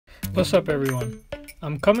What's up everyone?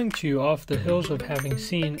 I'm coming to you off the heels of having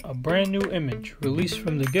seen a brand new image released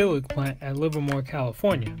from the Gillig plant at Livermore,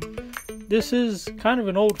 California. This is kind of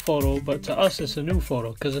an old photo, but to us it's a new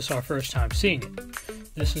photo because it's our first time seeing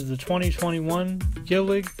it. This is the 2021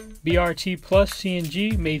 Gillig BRT Plus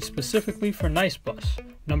CNG made specifically for Nice Bus,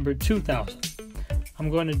 number 2000. I'm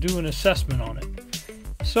going to do an assessment on it.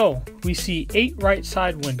 So, we see 8 right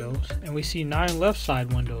side windows and we see 9 left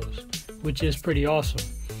side windows, which is pretty awesome.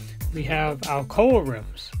 We have Alcoa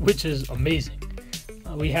rims, which is amazing.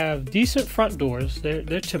 We have decent front doors,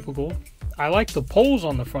 they're typical. I like the poles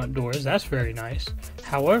on the front doors, that's very nice.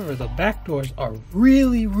 However, the back doors are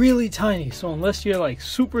really tiny, so unless you're like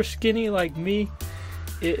super skinny like me,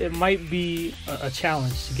 it might be a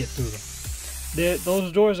challenge to get through them.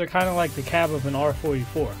 Those doors are kind of like the cab of an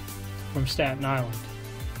R44 from Staten Island.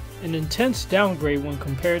 An intense downgrade when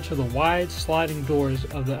compared to the wide sliding doors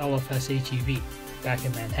of the LFS HEV back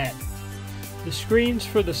in Manhattan. The screens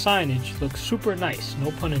for the signage look super nice,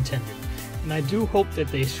 no pun intended, and I do hope that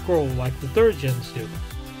they scroll like the 3rd gens do.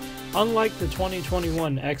 Unlike the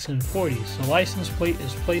 2021 XN40s, the license plate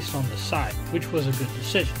is placed on the side, which was a good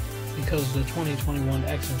decision, because the 2021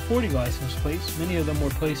 XN40 license plates, many of them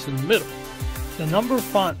were placed in the middle. The number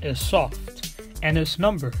font is soft, and its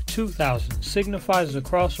number, 2000, signifies the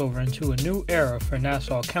crossover into a new era for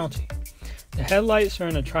Nassau County. The headlights are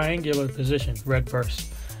in a triangular position, red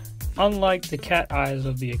burst, unlike the cat eyes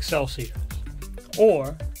of the Excelsiors.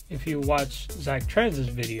 Or, if you watch Zach Trans's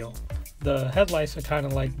video, the headlights are kind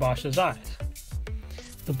of like Bosch's eyes.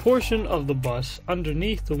 The portion of the bus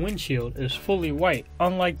underneath the windshield is fully white,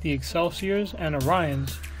 unlike the Excelsiors and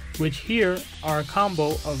Orions, which here are a combo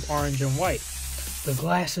of orange and white. The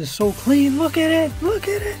glass is so clean, look at it, look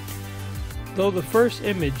at it! Though the first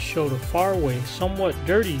image showed a far away, somewhat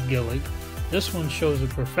dirty Gillig, this one shows a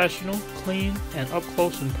professional, clean, and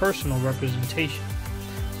up-close and personal representation.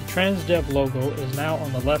 The TransDev logo is now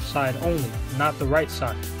on the left side only, not the right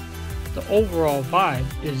side. The overall vibe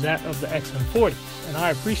is that of the XN40s, and I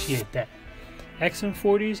appreciate that.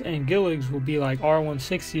 XN40s and Gilligs will be like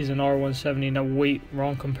R160s and R170s. No, wait,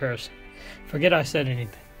 wrong comparison. Forget I said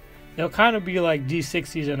anything. They'll kind of be like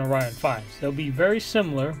D60s and Orion 5s. They'll be very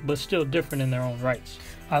similar, but still different in their own rights.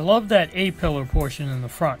 I love that A-pillar portion in the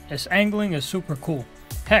front. Its angling is super cool.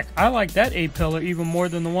 Heck, I like that A-pillar even more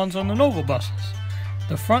than the ones on the Nova buses.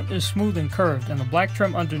 The front is smooth and curved, and the black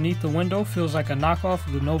trim underneath the window feels like a knockoff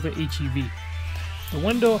of the Nova HEV. The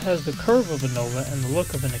window has the curve of a Nova and the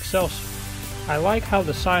look of an Excelsior. I like how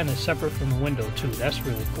the sign is separate from the window too, that's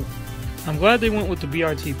really cool. I'm glad they went with the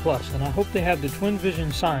BRT Plus, and I hope they have the Twin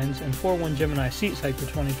Vision signs and 4-1 Gemini seats like the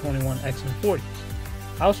 2021 XN40s.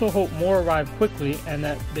 I also hope more arrive quickly and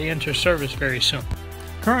that they enter service very soon.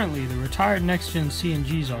 Currently, the retired next-gen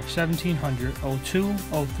CNGs are 1700, 02,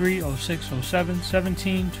 03, 06, 07,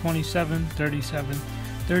 17, 27, 37,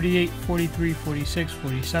 38, 43, 46,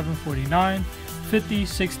 47, 49, 50,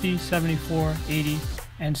 60, 74, 80,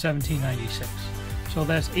 and 1796. So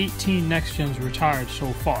that's 18 next-gens retired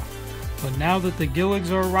so far. But now that the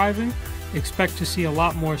Gilligs are arriving, expect to see a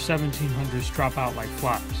lot more 1700s drop out like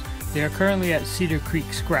flies. They are currently at Cedar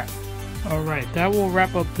Creek Scrap. Alright, that will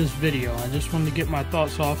wrap up this video. I just wanted to get my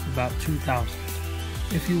thoughts off about 2000.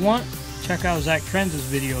 If you want, check out Zach Trans's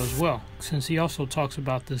video as well, since he also talks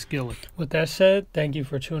about this Gillig. With that said, thank you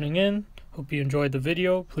for tuning in. Hope you enjoyed the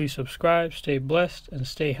video. Please subscribe, stay blessed, and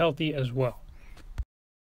stay healthy as well.